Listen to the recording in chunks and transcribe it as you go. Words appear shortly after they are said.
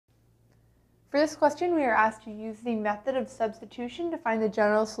For this question, we are asked to use the method of substitution to find the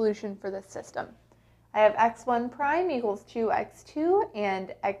general solution for this system. I have x1 prime equals 2x2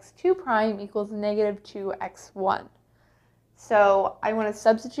 and x2 prime equals negative 2x1. So I want to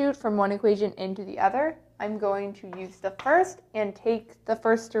substitute from one equation into the other. I'm going to use the first and take the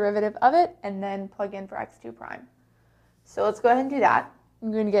first derivative of it and then plug in for x2 prime. So let's go ahead and do that.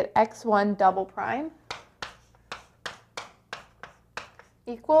 I'm going to get x1 double prime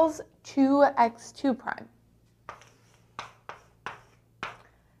equals 2x2 prime.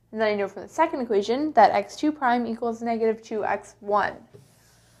 And then I know from the second equation that x2 prime equals negative 2x1.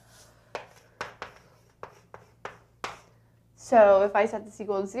 So if I set this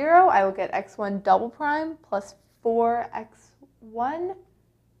equal to 0, I will get x1 double prime plus 4x1,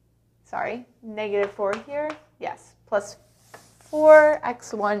 sorry, negative 4 here, yes, plus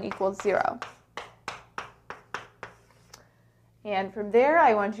 4x1 equals 0. And from there,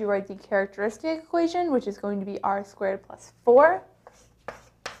 I want to write the characteristic equation, which is going to be r squared plus 4.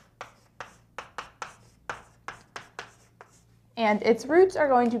 And its roots are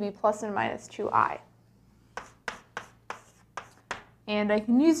going to be plus and minus 2i. And I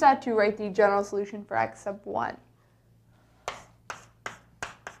can use that to write the general solution for x sub 1.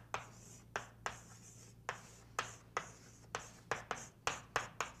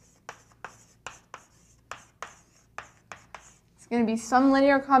 It's going to be some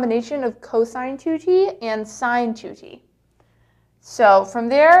linear combination of cosine 2t and sine 2t. So from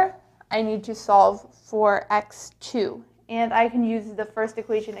there, I need to solve for x2. And I can use the first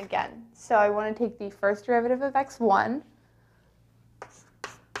equation again. So I want to take the first derivative of x1,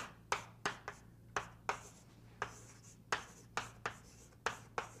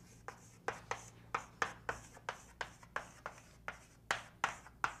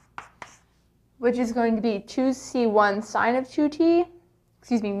 which is going to be 2c1 sine of 2t,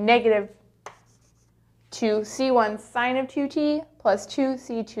 negative 2c1 sine of 2t plus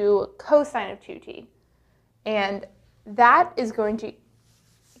 2c2 cosine of 2t. And that is going to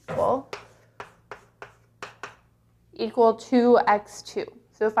equal 2x2.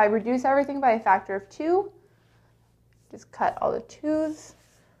 So if I reduce everything by a factor of 2, just cut all the 2's,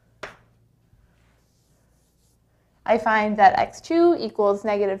 I find that x2 equals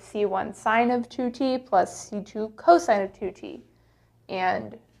negative c1 sine of 2t plus c2 cosine of 2t.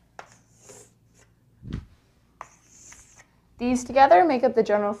 And these together make up the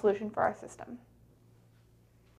general solution for our system.